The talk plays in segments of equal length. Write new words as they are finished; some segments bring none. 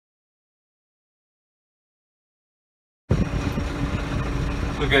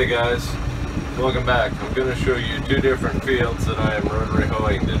Okay guys, welcome back. I'm going to show you two different fields that I am rotary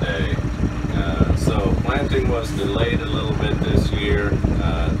hoeing today. So planting was delayed a little bit this year.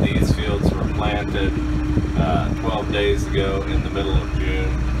 These fields were planted 12 days ago in the middle of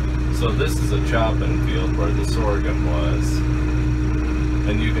June. So this is a chopping field where the sorghum was.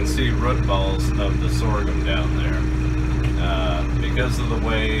 And you can see root balls of the sorghum down there. Because of the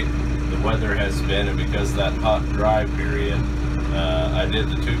way the weather has been and because of that hot dry period, I did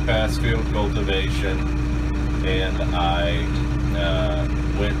the 2-pass field cultivation and I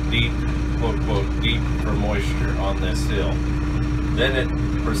went deep, quote unquote, deep for moisture on this hill. Then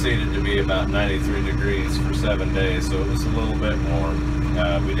it proceeded to be about 93 degrees for 7 days, so it was a little bit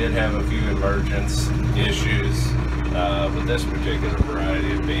warm. We did have a few emergence issues with this particular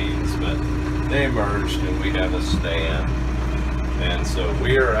variety of beans, but they emerged and we have a stand. And so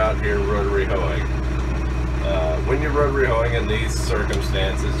we are out here rotary hoeing. When you're rotary hoeing in these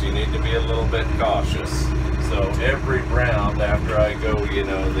circumstances, you need to be a little bit cautious. So every round after I go, you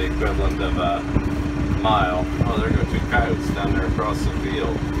know, the equivalent of a mile. Oh, there go 2 coyotes down there across the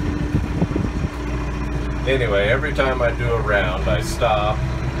field. Anyway, every time I do a round, I stop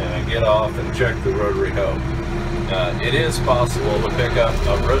and I get off and check the rotary hoe. It is possible to pick up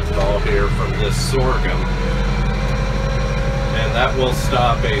a root ball here from this sorghum, and that will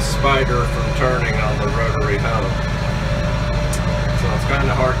stop a spider from turning on the rotary hoe. So it's kind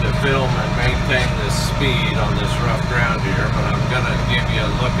of hard to film and maintain this speed on this rough ground here, but I'm going to give you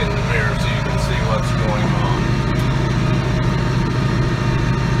a look in the mirror so you can see what's going on.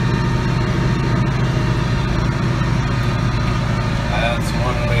 That's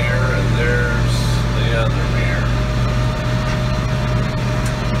one mirror and there's the other mirror.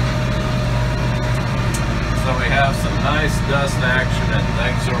 So we have some nice dust action and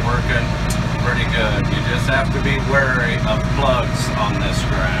things are working pretty good. You just have to be wary of plugs on this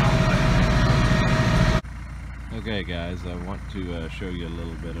ground. Okay guys, I want to show you a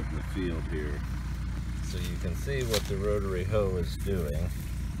little bit of the field here. So you can see what the rotary hoe is doing.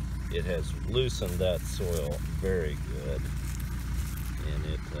 It has loosened that soil very good. And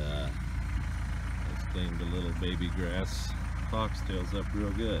it's cleaned the little baby grass foxtails up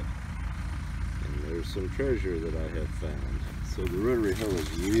real good. And there's some treasure that I have found. So the rotary hoe is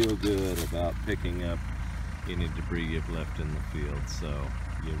real good about picking up any debris you've left in the field. So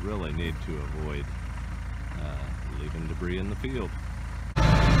you really need to avoid leaving debris in the field.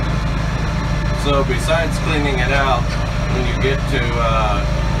 So besides cleaning it out when you get to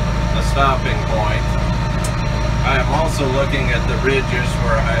a stopping point, I am also looking at the ridges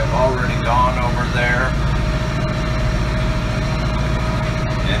where I have already gone over there.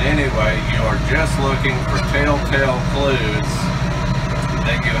 And anyway, you are just looking for telltale clues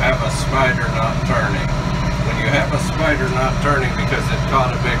that you have a spider not turning. When you have a spider not turning because it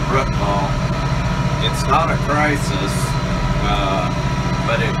caught a big root ball, it's not a crisis,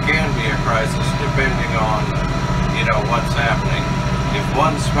 but it can be a crisis depending on, you know, what's happening. If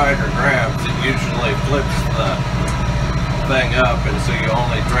one spider grabs, it usually flips the thing up, and so you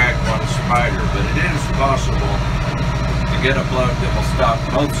only drag one spider, but it is possible to get a plug that will stop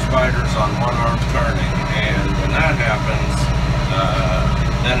both spiders on one arm turning, and when that happens,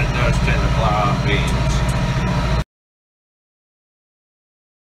 then it does tend to fly off beans.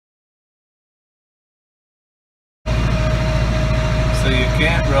 So you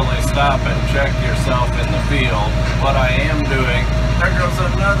can't really stop and check yourself in the field. What I am doing, there goes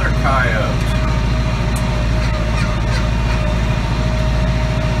another coyote.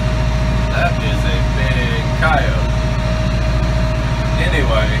 That is a big coyote.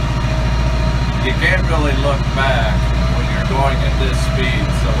 Anyway, you can't really look back when you're going at this speed.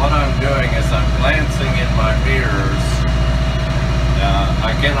 So what I'm doing is I'm glancing in my mirrors.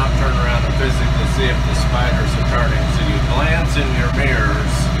 I cannot turn around and physically see if the spiders are turning. So you glance in your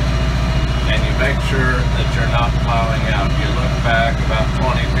mirrors and you make sure that you're not plowing out. You look back about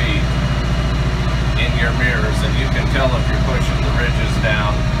 20 feet in your mirrors and you can tell if you're pushing the ridges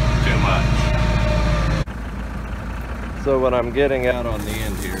down too much. So what I'm getting out on the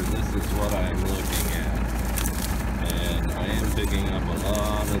end here, this is what I'm looking at. And I am picking up a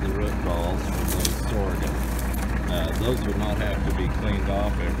lot of the root balls from those sorghum. Those would not have to be cleaned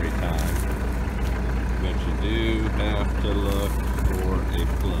off every time, but you do have to look for a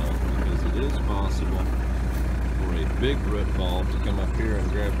plug, because it is possible for a big root ball to come up here and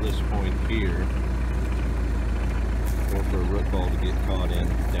grab this point here, or for a root ball to get caught in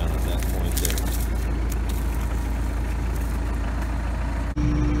down at that point there.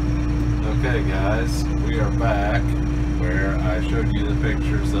 Okay guys, we are back where I showed you the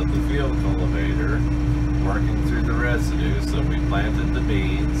pictures of the field cultivator working through the residue. So we planted the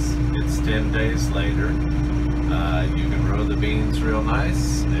beans. It's 10 days later. You can row the beans real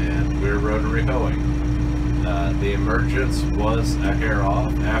nice, and we're rotary hoeing. The emergence was a hair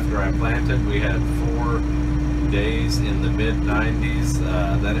off. After I planted, we had 4 days in the mid-90s.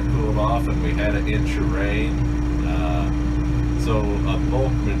 Then it cooled off and we had an inch of rain. So a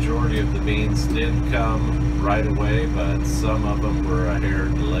bulk majority of the beans did come right away, but some of them were a hair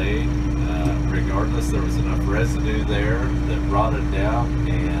delayed. Regardless, there was enough residue there that rotted down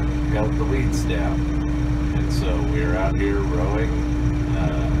and held the weeds down. And so we're out here rowing,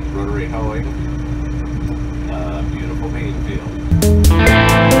 rotary hoeing, beautiful bean field.